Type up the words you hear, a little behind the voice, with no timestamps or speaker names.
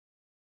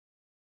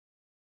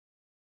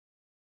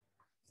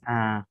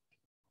Uh,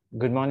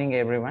 Good morning,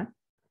 everyone.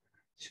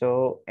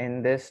 So,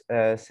 in this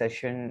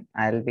session,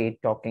 I'll be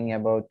talking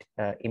about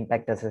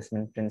impact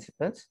assessment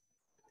principles.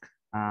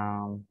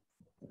 Um,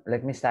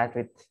 Let me start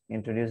with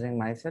introducing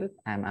myself.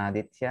 I'm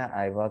Aditya.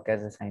 I work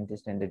as a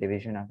scientist in the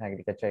Division of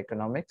Agriculture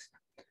Economics,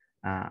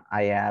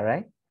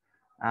 IARI.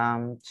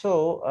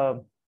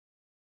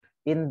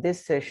 In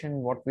this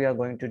session, what we are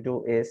going to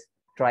do is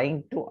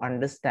trying to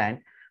understand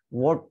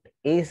what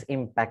is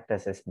impact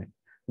assessment.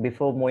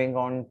 Before moving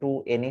on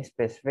to any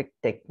specific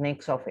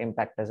techniques of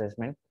impact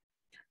assessment,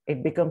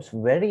 it becomes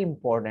very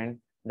important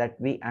that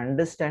we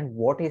understand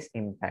what is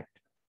impact.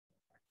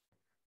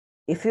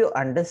 If you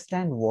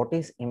understand what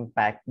is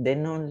impact,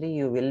 then only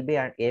you will be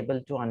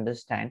able to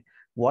understand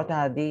what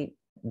are the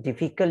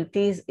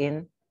difficulties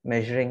in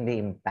measuring the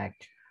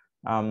impact.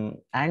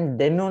 And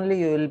then only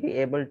you will be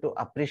able to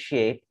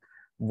appreciate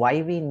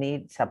why we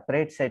need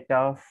separate set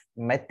of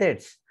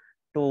methods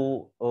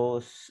to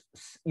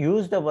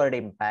use the word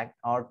impact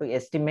or to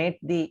estimate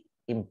the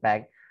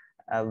impact.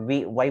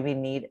 Why we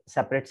need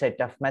separate set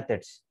of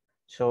methods.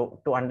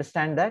 So to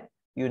understand that,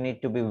 you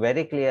need to be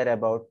very clear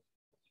about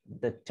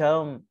the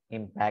term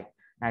impact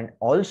and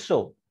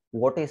also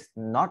what is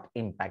not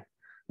impact,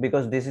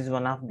 because this is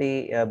one of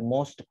the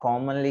most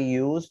commonly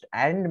used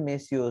and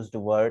misused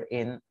word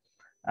in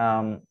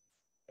um,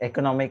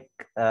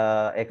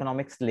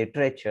 economics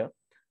literature.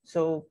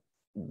 So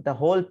the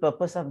whole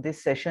purpose of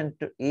this session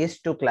is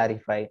to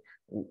clarify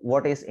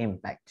what is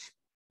impact.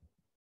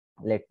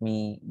 Let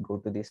me go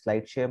to the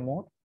slide share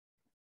mode.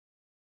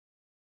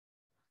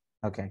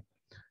 Okay.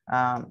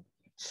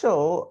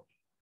 So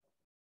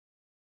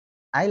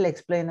I'll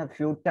explain a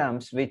few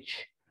terms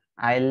which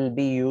I'll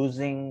be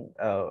using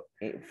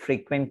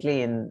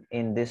frequently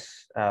in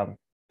this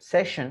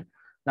session.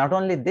 Not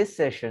only this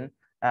session,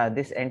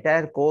 this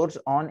entire course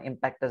on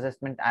impact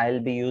assessment, I'll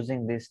be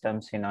using these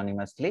terms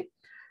synonymously.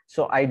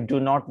 So I do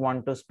not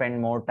want to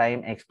spend more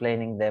time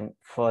explaining them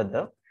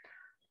further.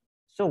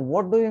 So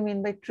what do you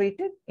mean by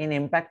treated? In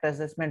impact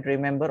assessment,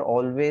 remember,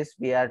 always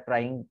we are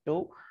trying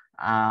to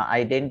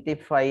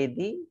identify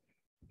the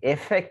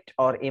effect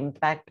or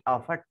impact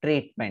of a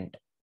treatment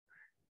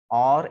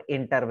or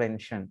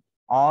intervention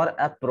or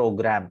a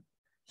program.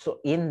 So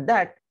in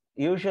that,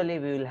 usually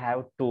we will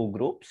have two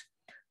groups.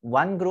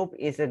 One group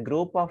is a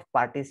group of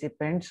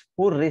participants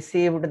who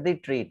received the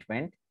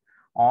treatment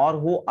or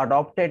who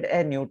adopted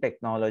a new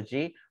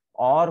technology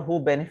or who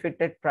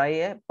benefited by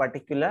a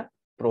particular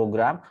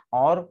program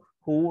or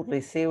who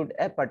received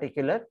a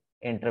particular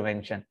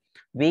intervention.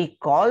 We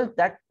call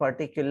that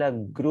particular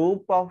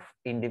group of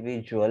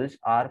individuals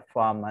or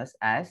farmers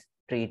as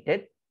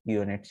treated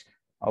units.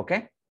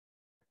 Okay.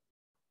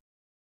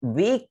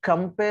 We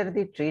compare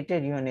the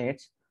treated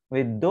units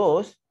with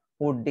those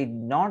who did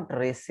not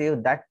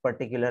receive that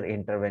particular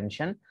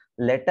intervention.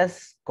 Let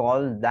us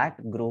call that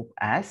group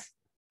as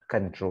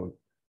control.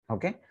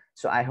 Okay.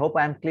 So I hope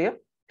I'm clear.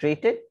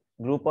 Treated,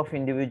 group of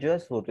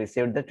individuals who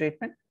received the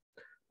treatment.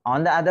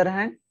 On the other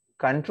hand,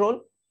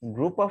 control,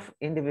 group of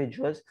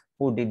individuals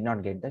who did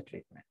not get the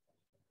treatment.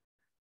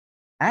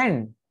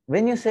 And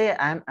when you say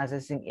I'm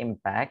assessing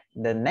impact,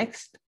 the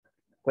next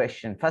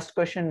question, first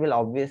question will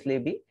obviously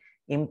be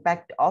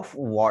impact of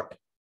what?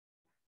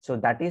 So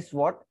that is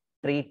what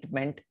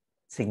treatment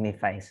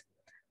signifies.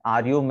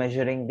 Are you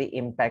measuring the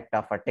impact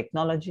of a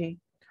technology?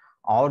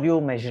 Are you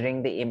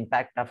measuring the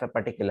impact of a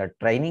particular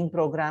training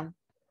program?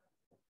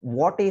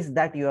 What is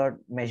that you are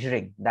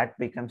measuring? That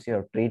becomes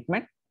your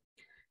treatment.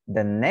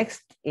 The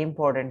next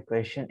important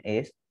question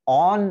is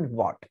on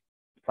what?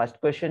 First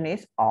question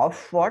is of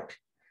what?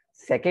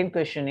 Second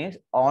question is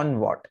on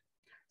what?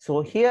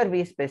 So here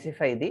we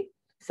specify the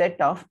set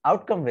of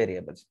outcome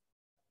variables.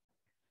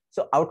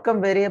 So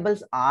outcome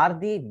variables are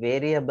the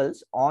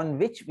variables on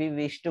which we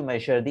wish to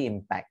measure the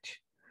impact.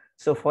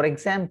 So for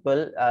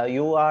example,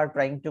 you are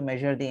trying to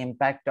measure the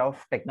impact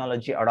of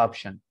technology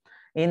adoption.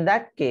 In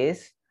that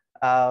case,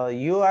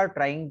 you are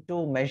trying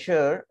to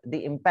measure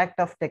the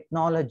impact of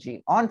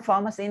technology on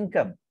farmers'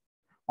 income,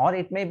 or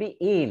it may be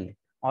yield,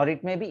 or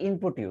it may be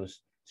input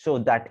use. So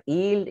that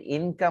yield,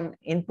 income,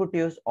 input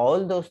use,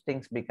 all those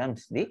things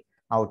becomes the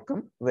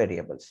outcome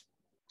variables.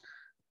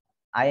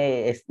 I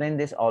explained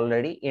this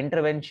already.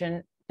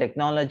 Intervention,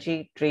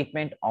 technology,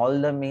 treatment,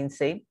 all the mean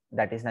same.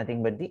 That is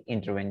nothing but the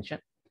intervention.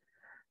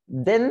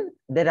 Then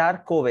there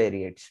are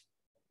covariates.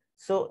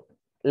 So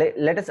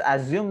let us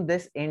assume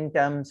this in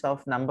terms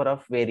of number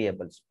of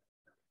variables.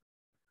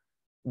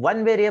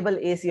 One variable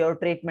is your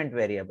treatment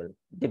variable.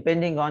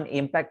 Depending on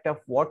impact of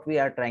what we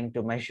are trying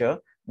to measure,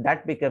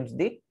 that becomes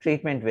the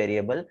treatment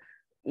variable.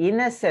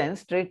 In a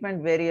sense,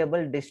 treatment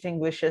variable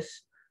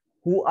distinguishes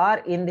who are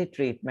in the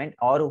treatment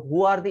or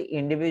who are the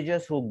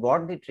individuals who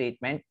got the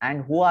treatment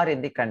and who are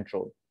in the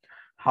control.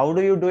 How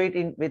do you do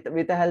it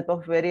with the help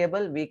of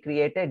variable? We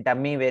create a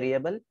dummy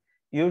variable.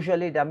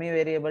 Usually dummy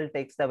variable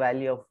takes the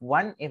value of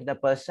 1 if the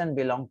person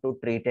belongs to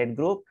treated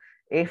group.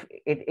 If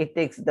it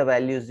takes the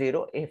value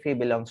 0 if he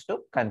belongs to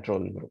control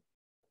group.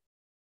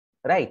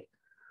 Right.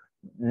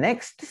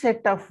 Next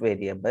set of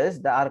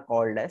variables that are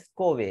called as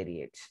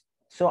covariates.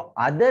 So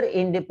other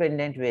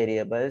independent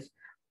variables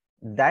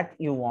that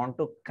you want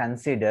to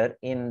consider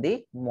in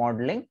the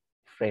modeling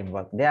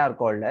framework, they are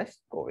called as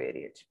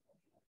covariates.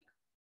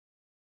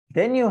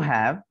 Then you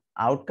have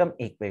outcome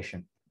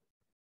equation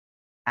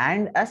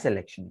and a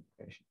selection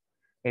equation.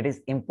 It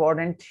is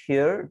important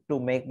here to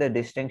make the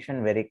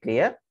distinction very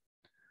clear.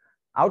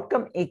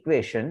 Outcome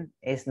equation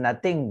is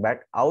nothing but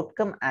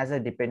outcome as a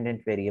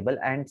dependent variable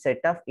and set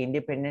of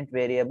independent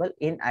variable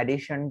in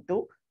addition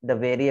to the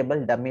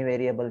variable, dummy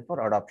variable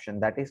for adoption.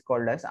 That is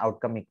called as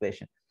outcome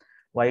equation.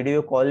 Why do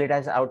you call it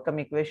as outcome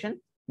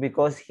equation?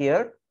 Because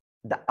here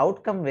the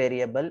outcome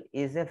variable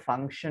is a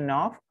function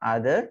of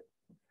other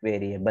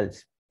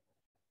variables.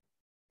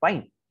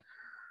 Fine.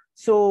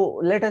 So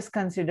let us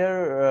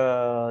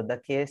consider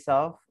the case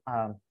of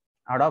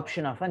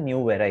adoption of a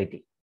new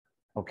variety.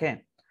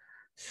 Okay.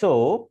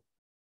 So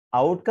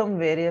outcome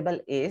variable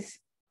is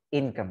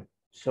income.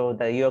 So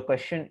your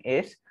question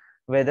is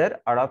whether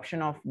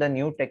adoption of the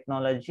new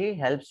technology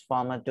helps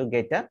farmer to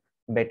get a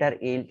better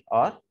yield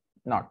or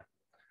not.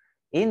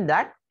 In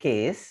that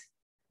case,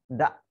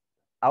 the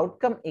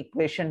outcome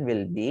equation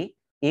will be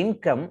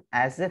income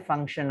as a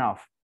function of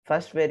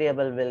first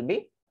variable will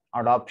be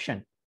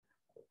adoption.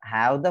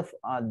 Have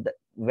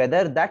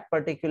whether that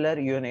particular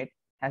unit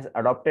has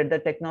adopted the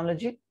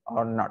technology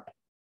or not.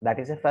 That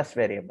is a first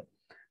variable.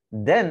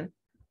 Then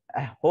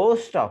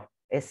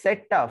a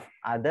set of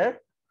other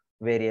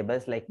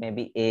variables like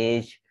maybe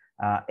age,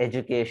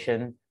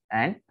 education,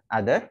 and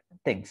other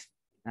things.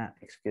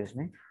 Excuse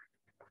me.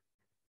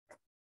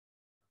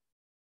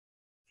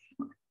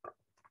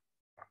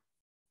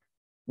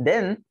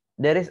 Then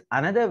there is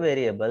another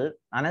variable,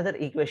 another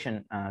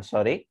equation,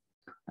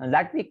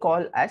 that we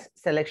call as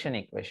selection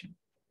equation.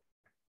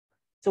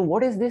 So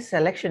what is this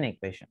selection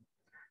equation?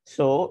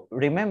 So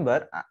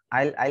remember,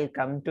 I'll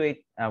come to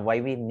it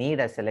why we need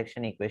a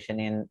selection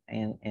equation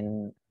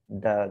in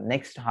the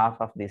next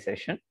half of the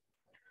session.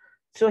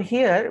 So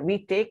here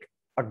we take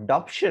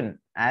adoption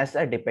as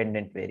a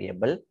dependent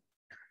variable.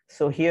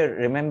 So here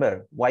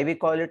remember why we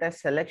call it as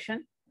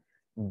selection,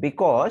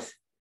 because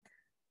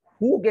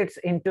who gets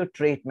into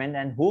treatment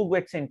and who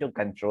gets into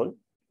control,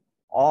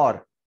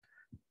 or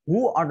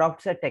who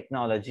adopts a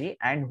technology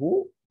and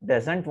who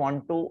doesn't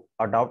want to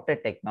adopt a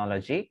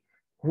technology,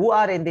 who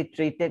are in the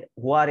treated,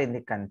 who are in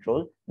the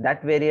control,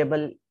 that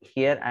variable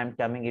here I'm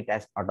terming it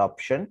as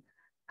adoption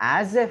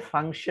as a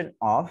function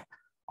of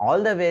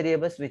all the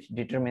variables which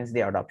determines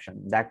the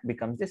adoption. That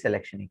becomes the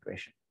selection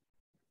equation.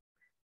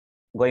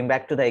 Going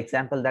back to the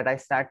example that I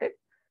started,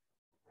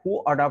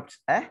 who adopts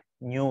a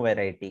new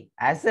variety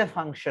as a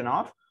function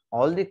of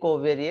all the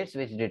covariates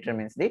which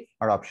determines the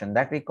adoption,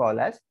 that we call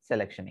as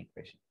selection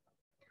equation.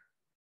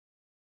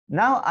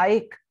 Now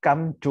I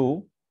come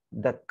to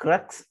the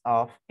crux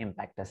of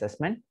impact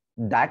assessment,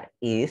 that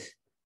is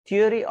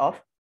theory of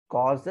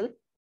causal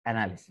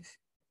analysis.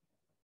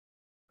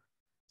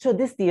 So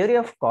this theory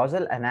of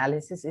causal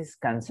analysis is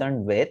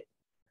concerned with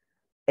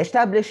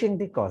establishing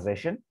the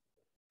causation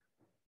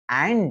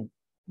and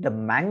the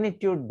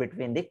magnitude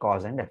between the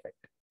cause and effect.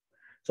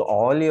 So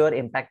all your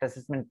impact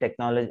assessment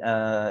technology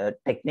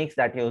techniques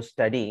that you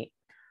study,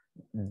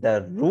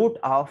 the root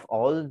of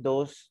all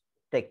those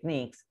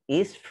techniques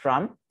is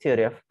from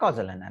theory of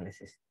causal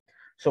analysis.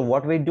 So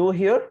what we do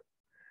here,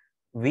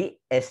 we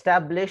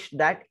establish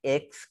that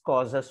X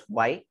causes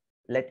Y.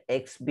 Let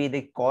X be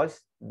the cause,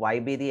 Y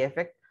be the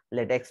effect.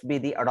 Let X be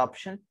the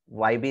adoption,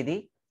 Y be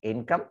the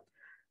income.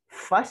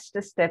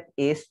 First step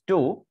is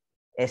to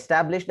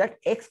establish that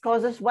X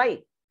causes Y.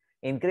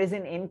 Increase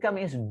in income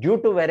is due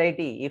to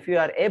variety. If you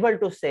are able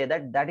to say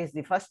that, that is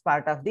the first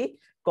part of the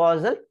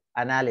causal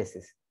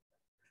analysis.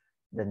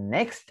 The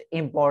next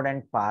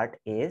important part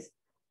is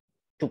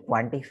to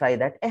quantify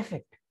that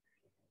effect.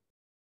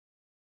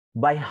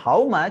 By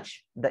how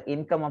much the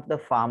income of the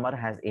farmer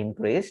has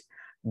increased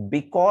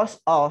because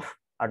of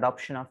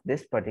adoption of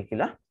this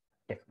particular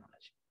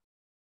technology.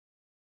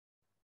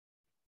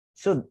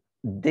 So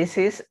this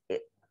is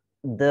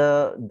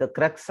the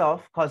crux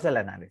of causal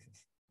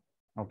analysis.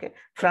 Okay,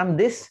 from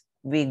this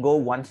we go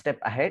one step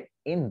ahead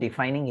in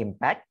defining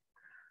impact,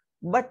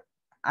 but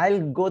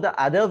I'll go the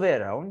other way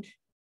around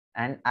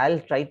and I'll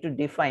try to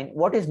define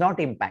what is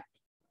not impact.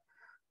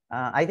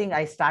 I think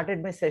I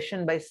started my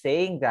session by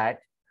saying that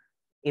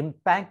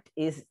impact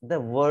is the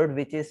word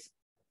which is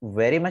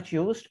very much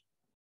used,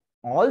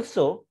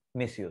 also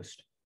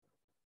misused,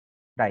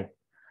 right?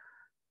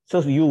 So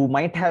you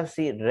might have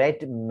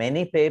read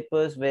many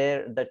papers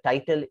where the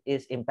title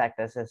is impact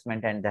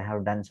assessment and they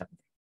have done something.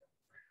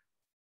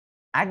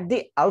 At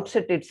the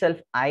outset itself,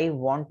 I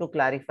want to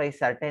clarify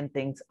certain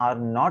things are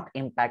not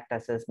impact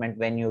assessment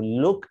when you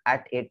look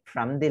at it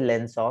from the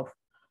lens of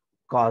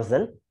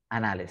causal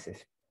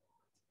analysis.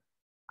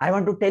 I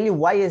want to tell you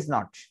why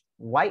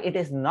it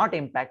is not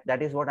impact.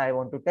 That is what I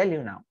want to tell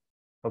you now.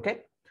 Okay.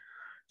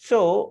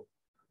 So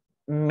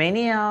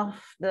many of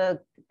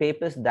the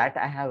papers that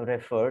I have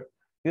referred,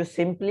 you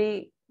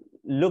simply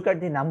look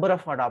at the number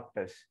of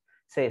adopters.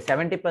 Say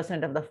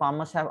 70% of the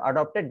farmers have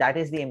adopted, that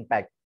is the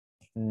impact.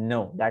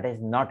 No, that is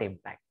not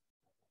impact.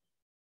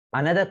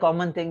 Another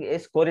common thing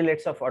is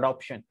correlates of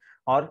adoption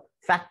or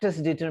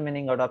factors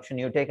determining adoption.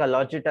 You take a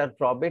longitudinal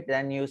probit,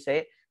 then you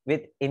say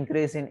with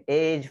increase in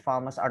age,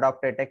 farmers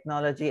adopted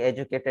technology,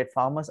 educated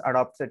farmers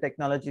adopted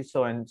technology,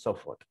 so on and so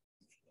forth.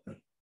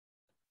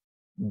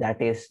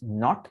 That is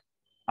not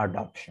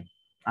adoption.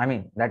 I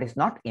mean, that is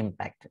not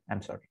impact.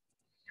 I'm sorry.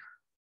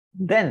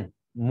 Then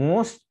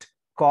most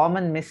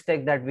common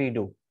mistake that we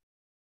do,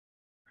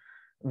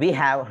 we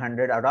have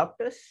 100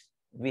 adopters,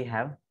 we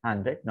have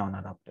 100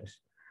 non-adopters.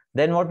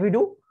 Then what we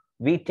do?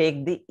 We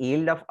take the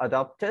yield of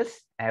adopters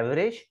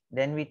average,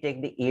 then we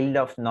take the yield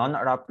of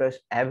non-adopters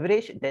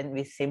average, then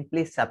we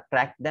simply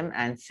subtract them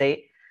and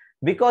say,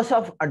 because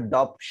of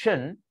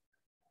adoption,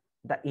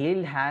 the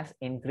yield has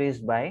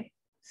increased by,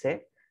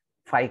 say,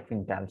 5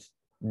 quintals.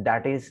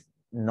 That is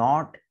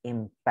not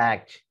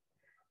impact.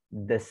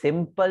 The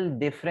simple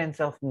difference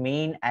of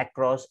mean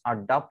across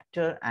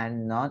adopter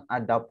and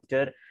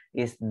non-adopter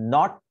is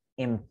not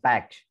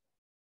impact.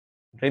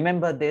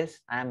 Remember this.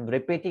 I'm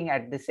repeating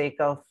at the sake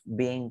of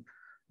being,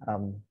 at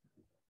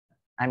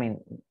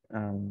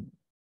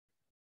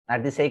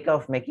the sake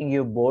of making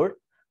you bored,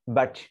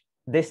 but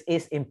this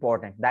is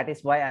important. That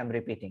is why I'm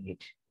repeating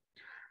it.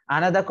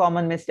 Another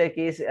common mistake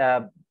is,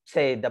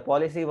 say, the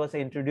policy was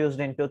introduced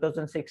in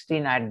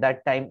 2016. At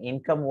that time,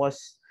 income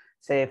was,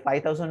 say,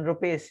 5,000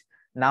 rupees.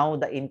 Now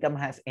the income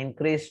has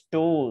increased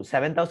to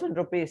 7,000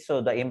 rupees. So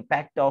the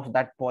impact of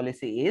that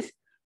policy is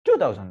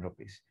 2,000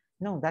 rupees.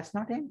 No, that's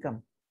not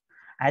income.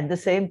 At the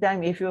same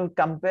time, if you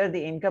compare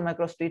the income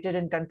across treated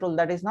and control,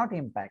 that is not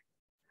impact.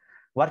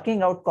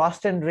 Working out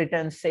cost and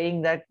returns,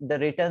 saying that the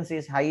returns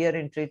is higher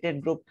in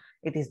treated group,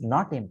 it is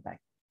not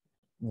impact.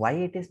 Why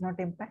it is not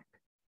impact?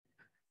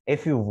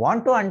 If you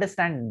want to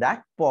understand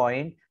that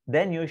point,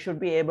 then you should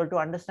be able to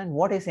understand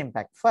what is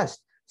impact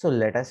first. So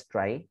let us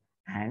try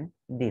and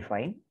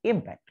define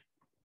impact.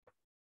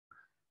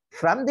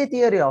 From the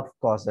theory of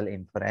causal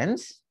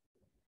inference,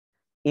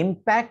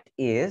 impact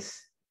is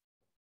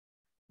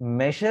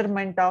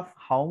measurement of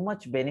how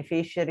much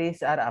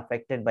beneficiaries are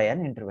affected by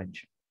an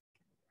intervention.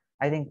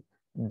 I think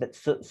that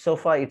so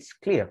far it's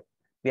clear.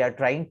 We are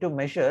trying to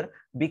measure,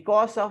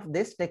 because of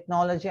this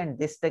technology and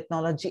this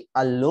technology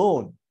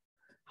alone,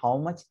 how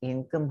much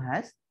income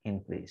has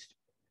increased.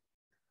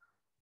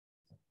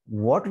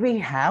 What we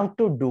have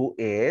to do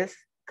is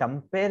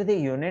compare the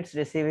units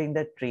receiving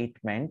the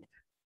treatment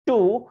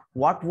to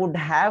what would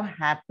have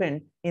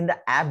happened in the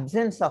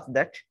absence of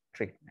that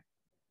treatment.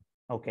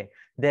 Okay,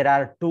 there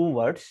are two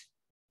words.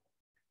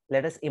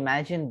 Let us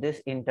imagine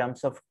this in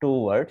terms of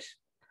two words.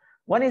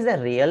 One is the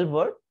real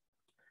word,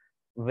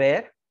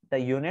 where the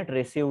unit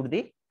received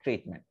the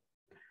treatment.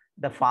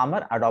 The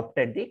farmer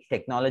adopted the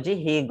technology.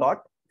 He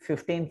got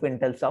 15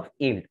 quintals of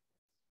yield.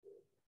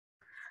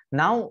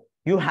 Now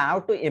you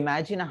have to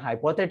imagine a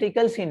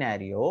hypothetical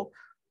scenario,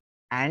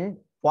 and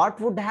what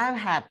would have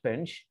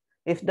happened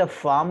if the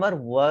farmer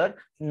were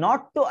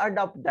not to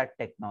adopt that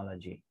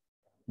technology.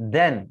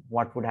 Then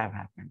what would have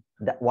happened?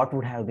 What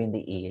would have been the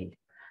yield?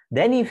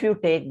 Then if you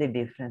take the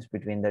difference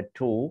between the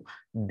two,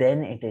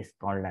 then it is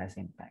called as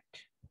impact.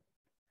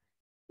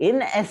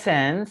 In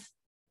essence,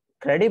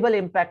 credible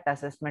impact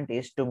assessment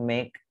is to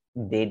make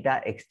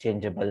data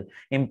exchangeable.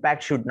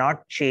 Impact should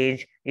not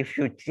change if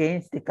you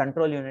change the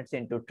control units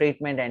into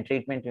treatment and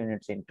treatment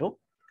units into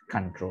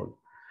control.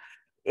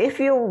 If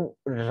you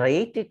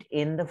write it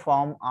in the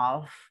form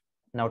of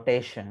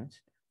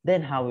notations,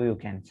 then how you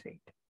can say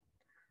it?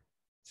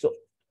 So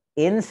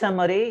in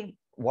summary,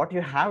 what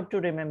you have to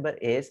remember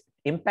is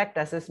impact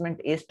assessment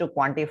is to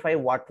quantify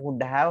what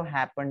would have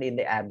happened in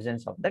the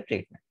absence of the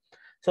treatment.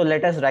 So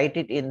let us write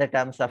it in the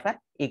terms of an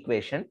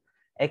equation.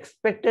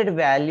 Expected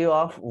value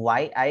of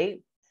yi1,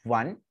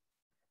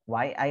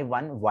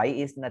 y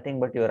is nothing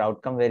but your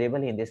outcome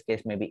variable. In this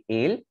case, maybe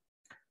yield.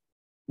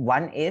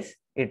 1 is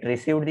it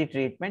received the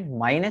treatment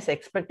minus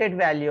expected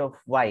value of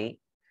y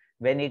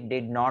when it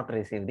did not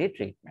receive the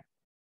treatment.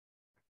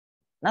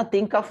 Now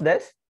think of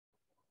this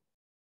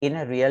in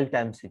a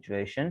real-time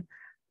situation.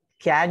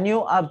 Can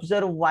you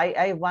observe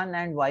yi1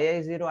 and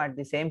yi0 at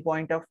the same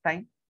point of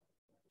time?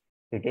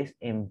 It is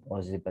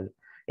impossible.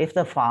 If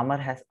the farmer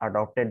has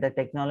adopted the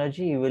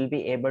technology, you will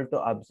be able to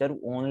observe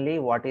only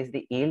what is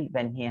the yield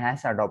when he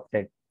has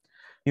adopted.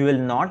 You will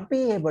not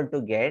be able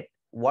to get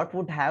what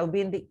would have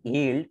been the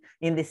yield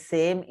in the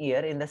same year,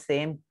 in the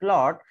same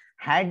plot,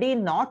 had he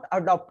not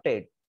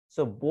adopted.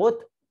 So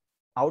both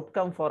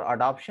outcome for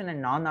adoption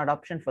and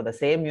non-adoption for the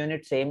same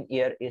unit, same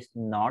year is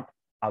not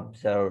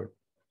observed.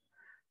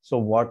 So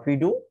what we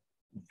do?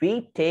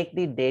 We take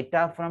the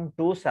data from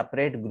two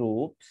separate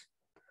groups.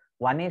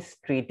 One is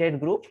treated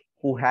group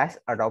who has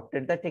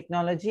adopted the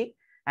technology,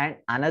 and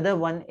another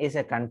one is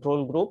a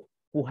control group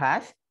who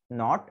has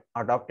not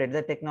adopted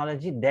the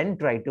technology, then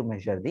try to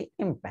measure the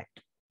impact.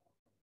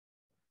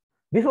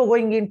 Before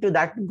going into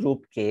that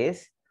group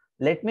case,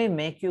 let me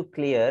make you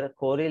clear,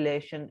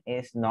 correlation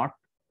is not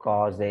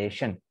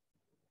causation.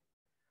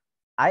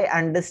 I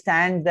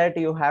understand that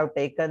you have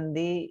taken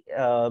the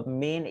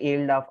mean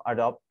yield of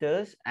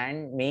adopters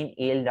and mean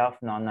yield of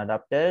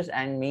non-adopters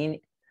and mean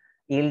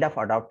yield of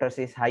adopters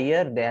is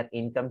higher, their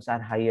incomes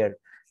are higher.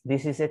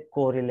 This is a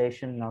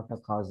correlation, not a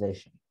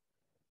causation.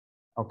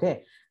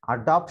 Okay,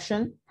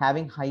 adoption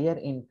having higher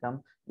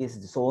income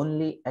is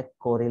only a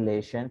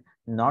correlation,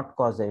 not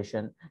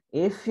causation.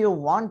 If you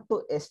want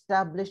to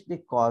establish the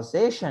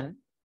causation,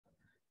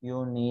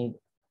 you need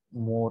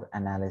more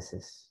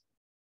analysis.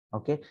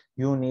 Okay,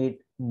 you need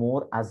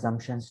more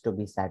assumptions to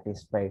be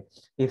satisfied.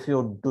 If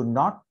you do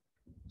not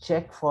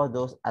check for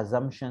those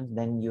assumptions,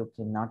 then you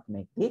cannot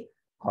make the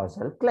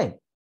causal claim.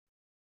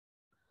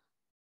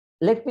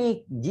 Let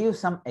me give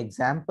some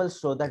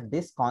examples so that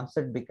this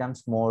concept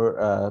becomes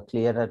more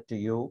clearer to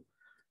you.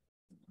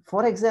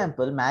 For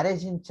example,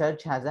 marriage in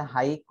church has a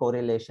high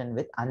correlation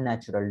with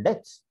unnatural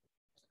deaths.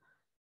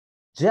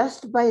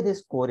 Just by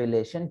this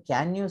correlation,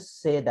 can you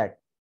say that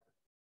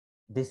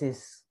this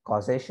is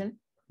causation,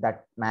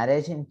 that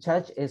marriage in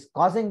church is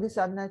causing this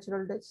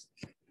unnatural deaths?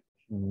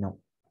 No.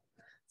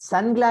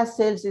 Sunglass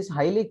sales is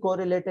highly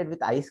correlated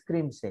with ice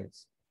cream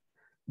sales.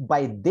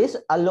 By this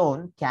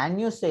alone, can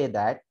you say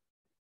that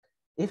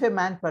if a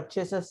man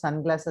purchases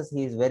sunglasses,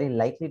 he is very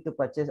likely to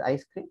purchase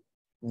ice cream?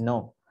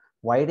 No.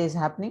 Why it is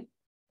happening?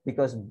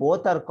 Because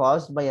both are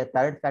caused by a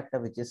third factor,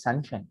 which is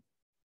sunshine,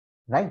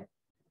 right?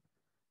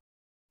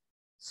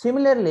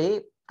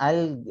 Similarly,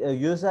 I'll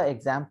use an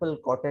example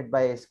quoted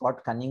by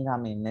Scott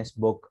Cunningham in his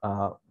book,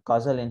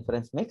 Causal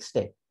Inference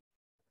Mixtape.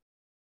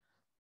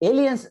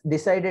 Aliens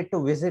decided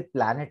to visit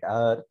planet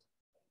Earth.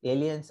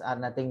 Aliens are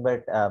nothing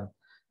but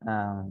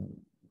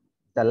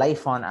the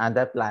life on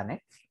other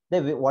planets.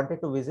 They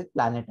wanted to visit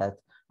planet Earth.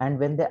 And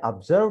when they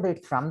observed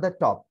it from the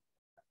top,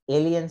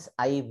 aliens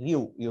eye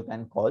view, you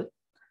can call,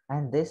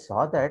 and they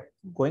saw that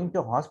going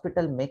to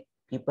hospital make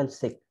people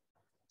sick.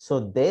 So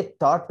they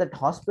thought that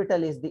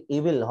hospital is the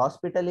evil,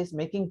 hospital is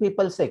making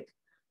people sick.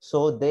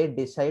 So they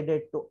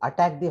decided to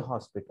attack the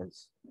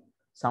hospitals.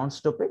 Sounds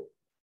stupid?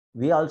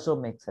 We also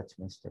make such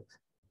mistakes.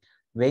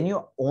 When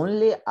you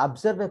only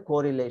observe a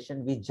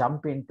correlation, we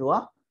jump into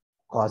a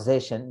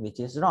causation, which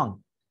is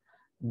wrong.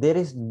 There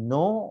is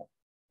no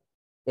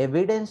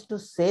evidence to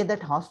say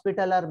that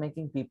hospital are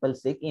making people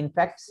sick. In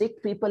fact,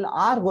 sick people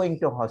are going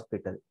to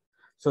hospital.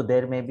 So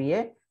there may be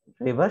a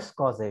reverse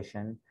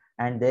causation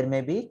and there may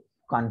be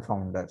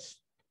confounders.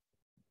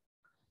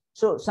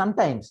 So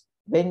sometimes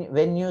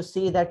when you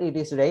see that it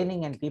is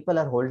raining and people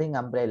are holding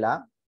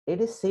umbrella, it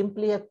is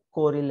simply a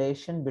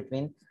correlation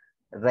between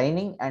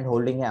raining and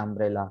holding an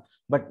umbrella.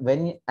 But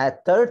when a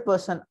third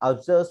person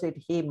observes it,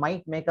 he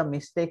might make a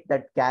mistake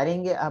that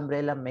carrying an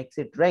umbrella makes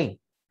it rain.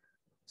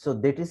 So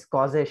that is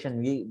causation.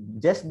 We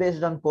just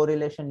based on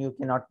correlation, you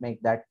cannot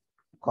make that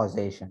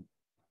causation.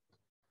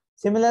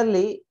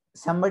 Similarly,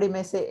 somebody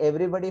may say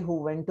everybody who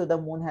went to the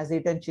moon has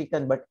eaten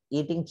chicken, but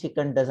eating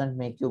chicken doesn't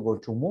make you go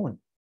to moon.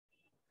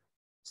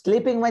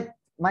 Sleeping with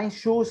my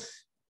shoes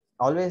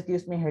always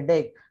gives me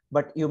headache,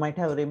 but you might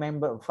have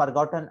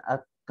forgotten a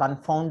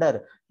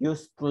confounder. You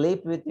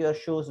sleep with your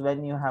shoes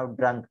when you have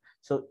drunk.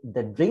 So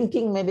the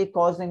drinking may be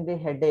causing the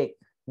headache,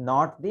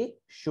 not the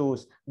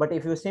shoes. But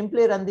if you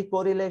simply run the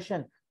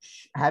correlation,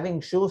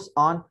 having shoes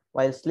on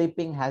while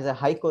sleeping has a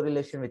high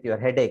correlation with your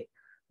headache,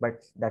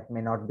 but that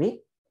may not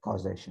be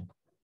causation.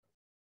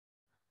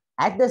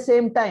 At the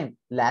same time,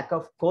 lack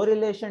of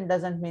correlation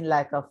doesn't mean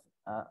lack of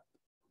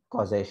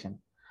causation.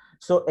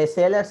 So a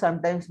sailor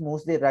sometimes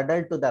moves the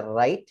rudder to the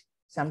right,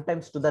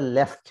 sometimes to the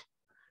left.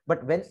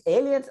 But when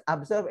aliens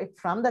observe it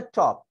from the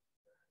top,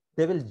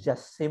 they will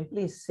just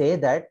simply say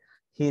that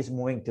he is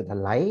moving to the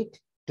right,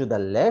 to the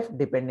left,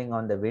 depending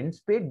on the wind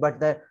speed, but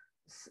the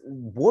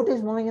boat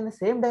is moving in the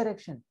same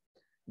direction.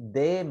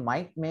 They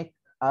might make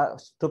a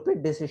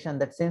stupid decision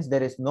that since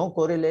there is no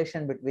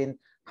correlation between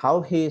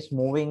how he is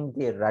moving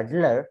the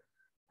rudder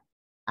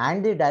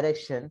and the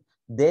direction,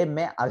 they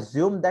may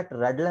assume that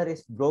rudder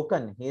is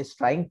broken. He is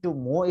trying to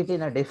move it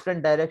in a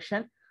different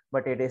direction,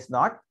 but it is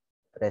not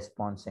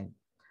responding.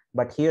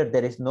 But here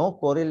there is no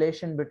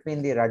correlation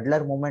between the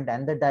rudder movement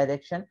and the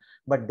direction,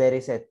 but there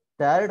is a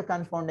third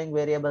confounding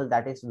variable,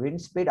 that is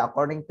wind speed,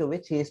 according to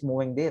which he is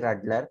moving the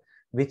rudder,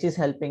 which is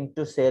helping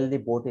to sail the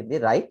boat in the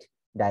right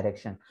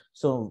direction.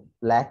 So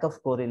lack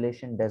of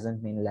correlation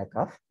doesn't mean lack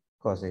of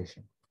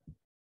causation.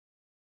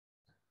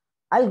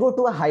 I'll go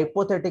to a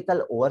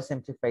hypothetical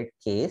oversimplified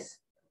case.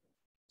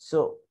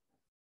 So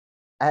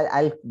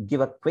I'll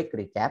give a quick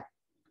recap.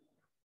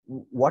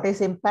 What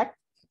is impact?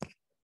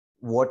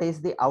 What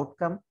is the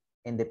outcome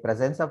in the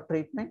presence of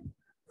treatment?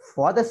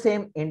 For the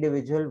same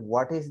individual,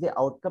 what is the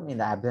outcome in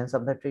the absence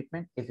of the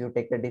treatment? If you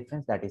take the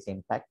difference, that is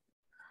impact.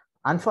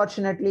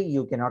 Unfortunately,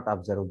 you cannot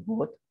observe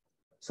both.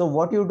 So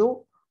what you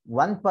do,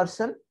 one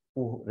person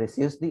who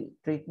receives the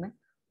treatment,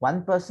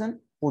 one person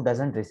who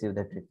doesn't receive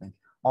the treatment,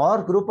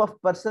 or group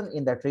of person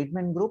in the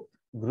treatment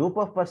group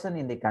of person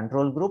in the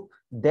control group,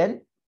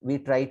 then we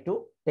try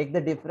to take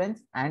the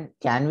difference and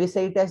can we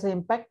say it as an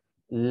impact?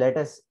 Let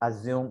us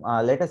assume,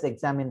 let us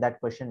examine that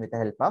question with the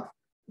help of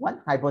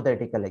one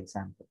hypothetical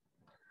example.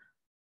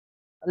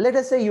 Let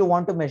us say you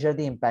want to measure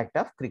the impact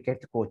of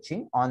cricket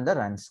coaching on the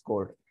runs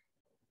scored.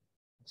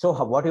 So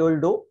what you will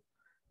do,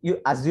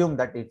 you assume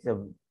that it's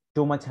a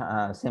too much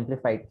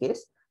simplified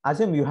case.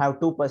 Assume you have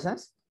two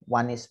persons,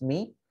 one is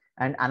me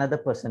and another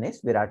person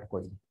is Virat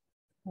Kohli.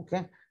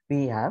 Okay,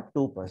 we have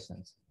two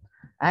persons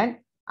and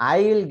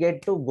I will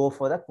get to go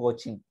for the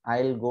coaching.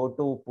 I'll go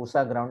to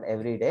Pusa ground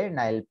every day and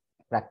I'll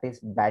practice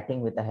batting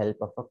with the help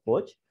of a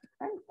coach,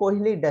 and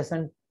Kohli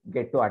doesn't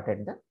get to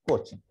attend the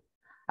coaching.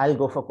 I'll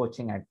go for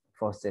coaching at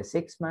for say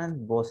 6 months,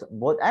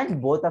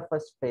 both of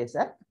us face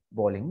a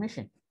bowling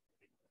machine.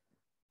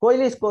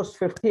 Kohli scores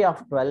 50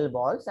 of 12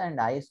 balls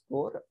and I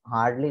score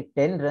hardly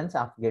 10 runs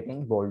after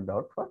getting bowled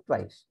out for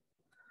twice.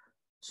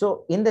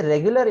 So in the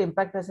regular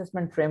impact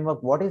assessment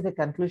framework, what is the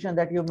conclusion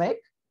that you make?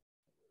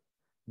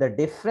 The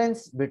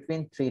difference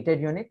between treated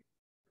unit,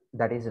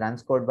 that is run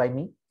scored by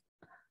me,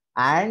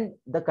 and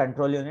the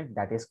control unit,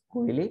 that is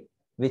Kohli,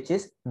 which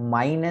is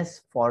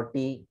minus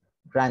 40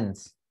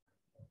 runs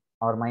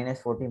or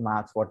minus 40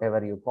 marks,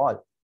 whatever you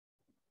call.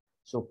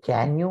 So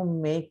can you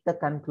make the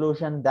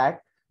conclusion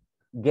that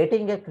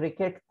getting a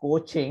cricket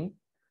coaching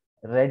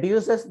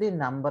reduces the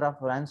number of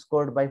runs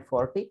scored by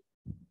 40?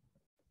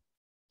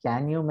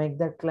 Can you make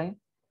that claim?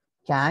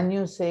 Can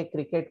you say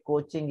cricket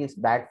coaching is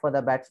bad for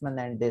the batsman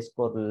and they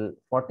score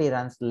 40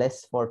 runs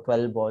less for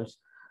 12 balls?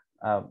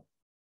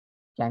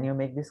 Can you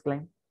make this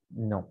claim?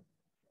 No.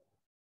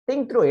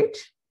 Think through it.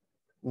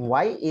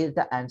 Why is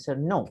the answer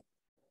no?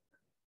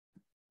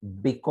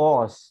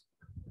 Because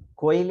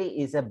Kohli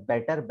is a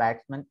better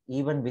batsman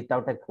even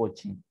without a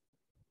coaching.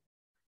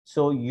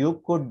 So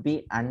you could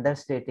be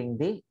understating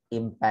the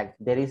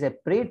impact. There is a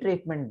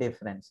pre-treatment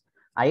difference.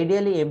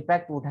 Ideally,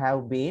 impact would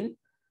have been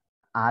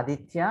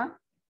Aditya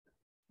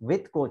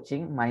with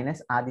coaching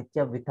minus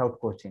Aditya without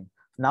coaching.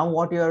 Now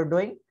what you are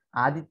doing,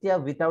 Aditya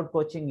without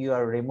coaching you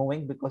are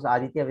removing because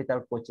Aditya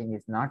without coaching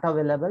is not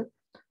available.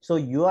 So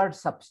you are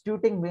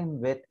substituting him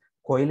with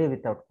Kohli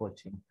without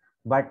coaching.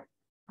 But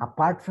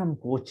apart from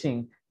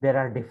coaching, there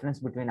are difference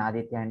between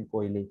Aditya and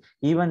Kohli.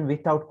 Even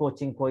without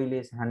coaching, Kohli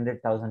is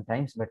 100,000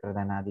 times better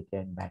than Aditya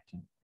in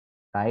batting,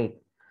 right?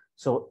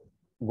 So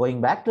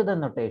going back to the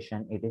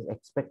notation, it is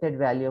expected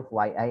value of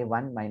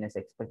yi1 minus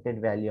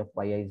expected value of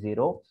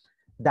yi0.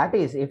 That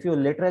is, if you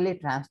literally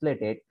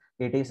translate it,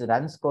 it is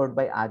runs scored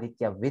by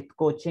Aditya with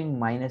coaching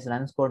minus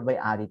runs scored by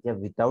Aditya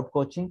without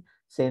coaching.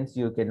 Since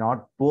you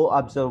cannot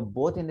observe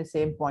both in the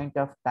same point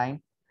of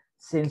time,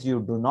 since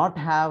you do not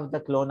have the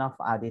clone of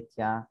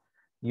Aditya,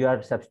 you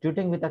are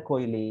substituting with a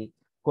Kohli.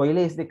 Kohli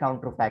is the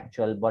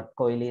counterfactual, but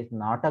Kohli is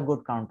not a good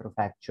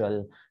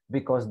counterfactual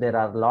because there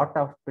are a lot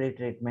of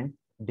pre-treatment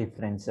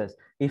differences.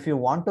 If you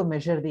want to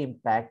measure the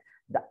impact,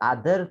 the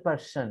other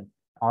person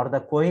or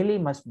the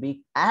Kohli must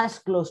be as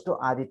close to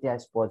Aditya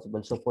as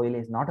possible. So Kohli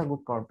is not a good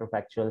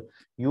counterfactual.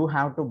 You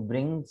have to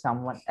bring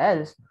someone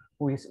else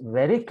who is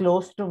very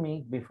close to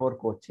me before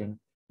coaching.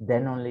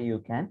 Then only you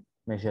can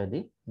measure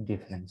the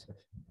differences.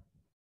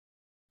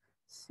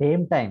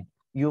 Same time,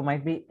 you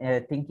might be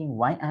thinking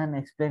why I am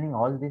explaining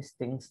all these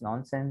things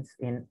nonsense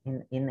in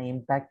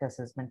impact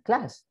assessment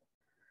class.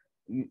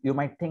 You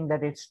might think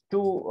that it's too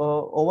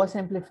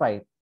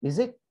oversimplified. Is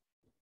it?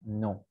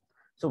 No.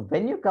 So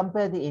when you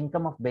compare the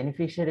income of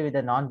beneficiary with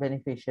the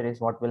non-beneficiaries,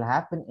 what will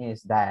happen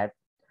is that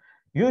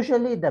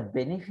usually the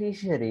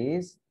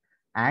beneficiaries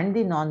and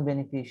the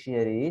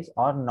non-beneficiaries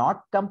are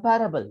not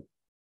comparable.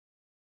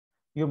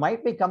 You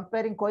might be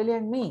comparing Kohli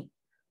and me.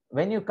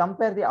 When you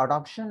compare the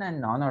adoption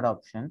and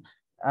non-adoption,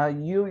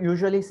 you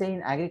usually say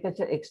in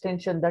agriculture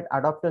extension that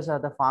adopters are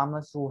the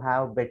farmers who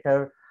have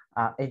better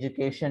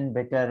education,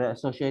 better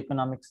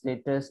socioeconomic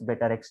status,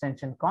 better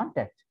extension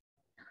contact.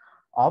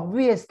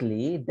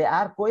 Obviously, they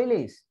are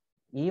Kohlis.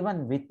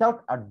 Even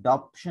without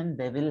adoption,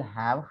 they will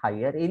have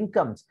higher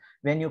incomes.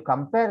 When you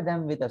compare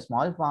them with the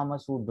small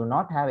farmers who do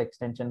not have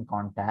extension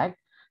contact,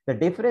 the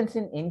difference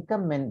in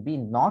income may be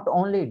not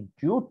only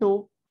due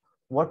to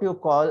what you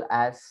call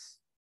as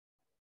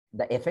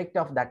the effect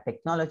of that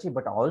technology,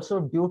 but also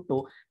due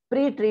to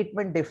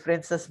pre-treatment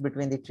differences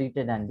between the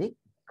treated and the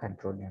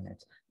control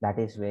units. That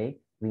is why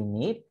we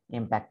need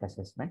impact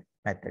assessment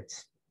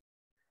methods.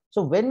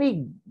 So when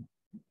we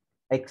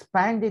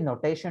expand the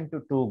notation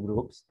to two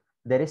groups,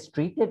 there is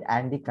treated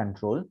and the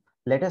control.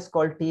 Let us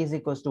call T is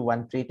equals to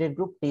 1 treated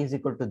group, T is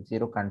equal to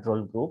 0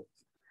 control group.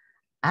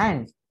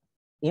 And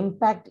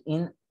impact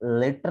in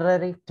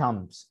literary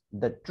terms,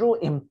 the true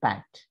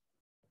impact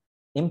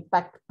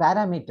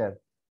parameter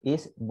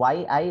is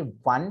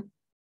yi1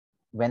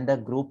 when the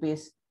group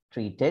is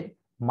treated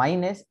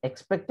minus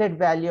expected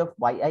value of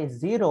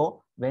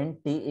yi0 when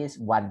T is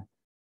 1.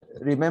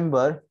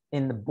 Remember,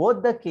 in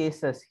both the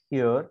cases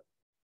here,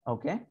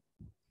 okay,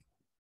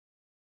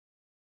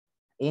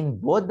 in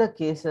both the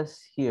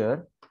cases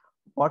here,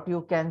 what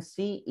you can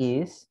see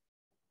is,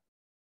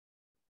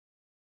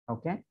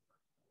 okay,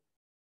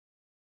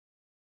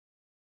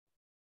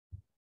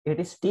 it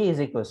is T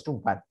is equals to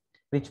 1,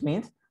 which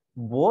means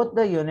both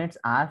the units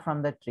are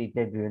from the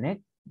treated unit.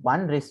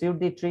 One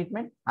received the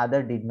treatment,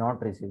 other did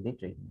not receive the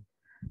treatment.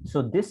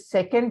 So this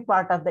second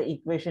part of the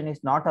equation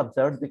is not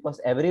observed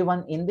because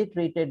everyone in the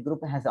treated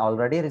group has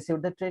already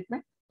received the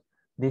treatment.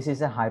 This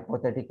is a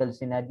hypothetical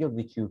scenario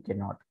which you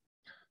cannot.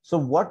 So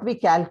what we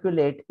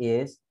calculate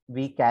is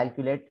we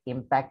calculate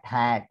impact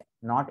hat,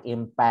 not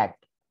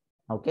impact.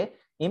 Okay.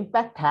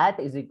 Impact hat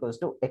is equals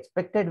to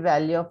expected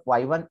value of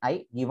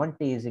y1i given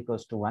t is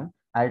equals to 1.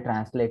 I'll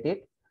translate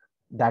it.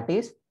 That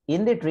is,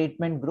 in the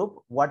treatment group,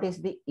 what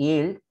is the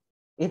yield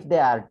if they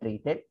are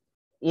treated?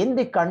 In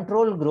the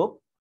control group,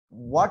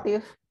 what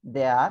if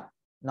they are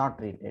not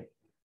treated?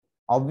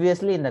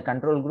 Obviously, in the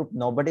control group,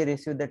 nobody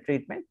received the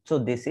treatment. So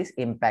this is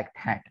impact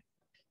hat.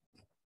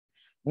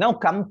 Now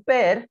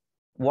compare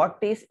what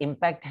is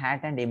impact hat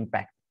and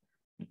impact.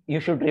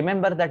 You should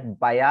remember that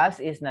bias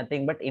is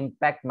nothing but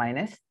impact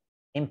minus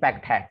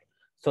impact hat.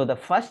 So the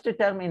first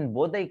term in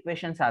both the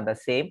equations are the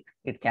same.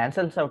 It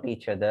cancels out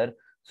each other.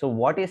 So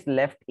what is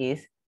left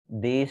is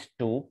these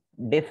two,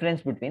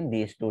 difference between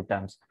these two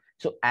terms.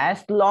 So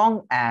as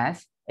long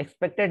as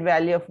expected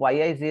value of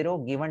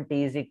yi0 given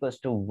t is equals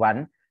to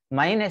 1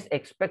 minus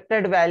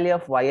expected value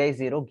of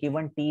yi0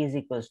 given t is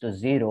equals to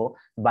 0,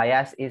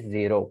 bias is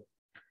 0.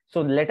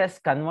 So let us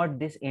convert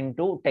this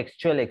into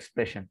textual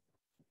expression.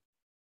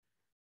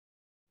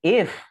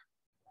 If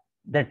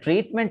the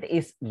treatment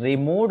is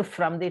removed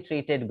from the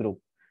treated group,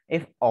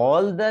 if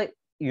all the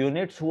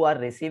units who are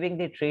receiving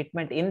the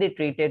treatment in the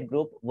treated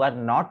group were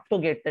not to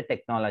get the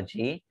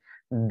technology,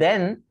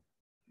 then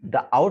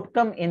the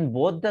outcome in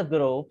both the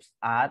groups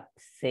are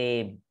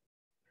same,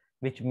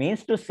 which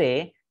means to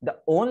say the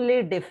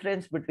only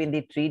difference between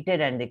the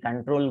treated and the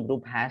control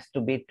group has to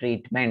be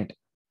treatment.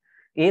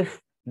 If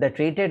the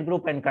treated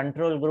group and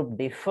control group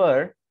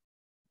differ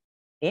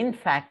in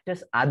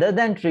factors other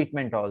than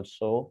treatment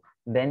also,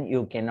 then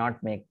you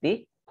cannot make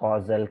the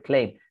causal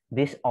claim.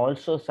 This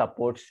also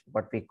supports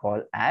what we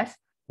call as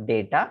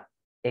data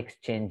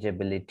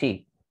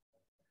exchangeability.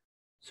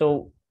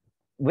 So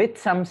with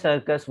some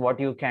circus, what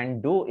you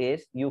can do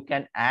is you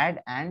can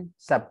add and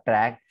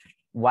subtract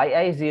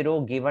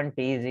yi0 given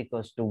t is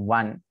equals to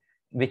 1,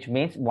 which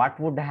means what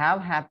would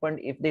have happened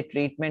if the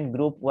treatment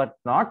group were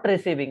not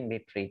receiving the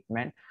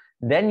treatment.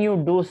 Then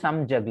you do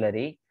some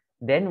jugglery.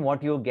 Then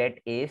what you get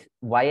is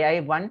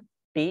yi1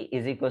 t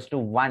is equals to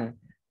 1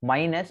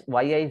 minus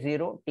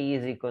yi0 t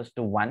is equals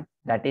to 1.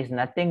 That is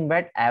nothing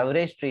but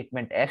average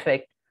treatment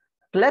effect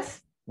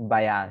plus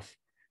bias.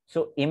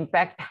 So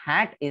impact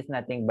hat is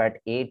nothing but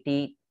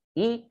ATE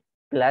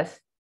plus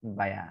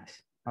bias.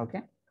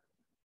 Okay.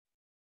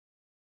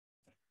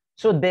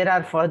 So there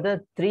are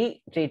further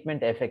 3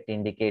 treatment effect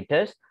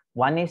indicators.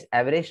 One is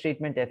average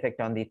treatment effect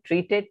on the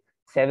treated.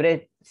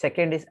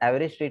 Second is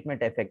average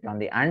treatment effect on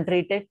the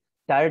untreated.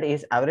 Third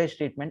is average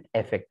treatment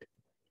effect.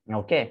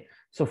 Okay.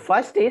 So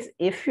first is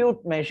if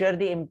you measure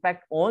the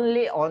impact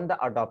only on the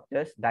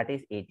adopters, that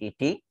is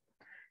ATT.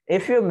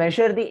 If you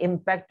measure the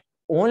impact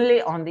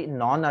only on the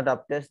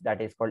non-adopters,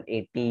 that is called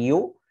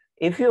ATU.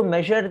 If you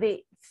measure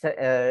the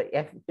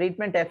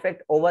treatment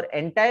effect over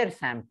entire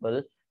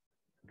sample,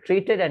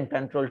 treated and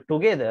controlled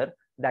together,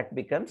 that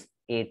becomes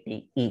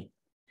ATE.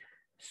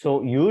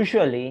 So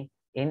usually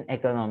in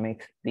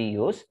economics, we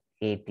use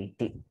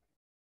ATT.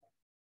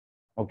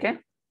 Okay.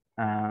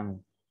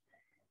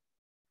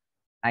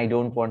 I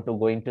don't want to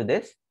go into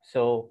this.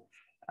 So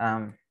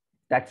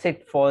that's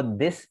it for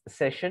this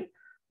session.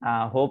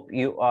 Hope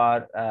you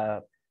are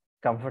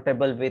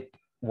comfortable with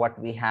what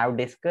we have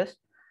discussed.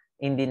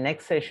 In the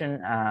next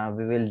session,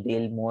 we will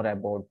deal more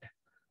about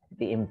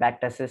the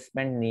impact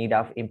assessment, need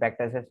of impact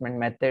assessment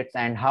methods,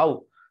 and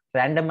how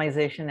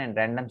randomization and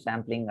random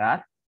sampling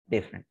are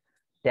different.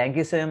 Thank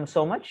you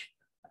so much.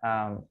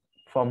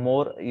 For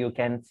more, you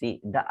can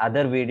see the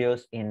other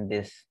videos in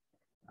this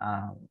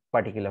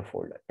particular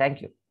folder.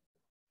 Thank you.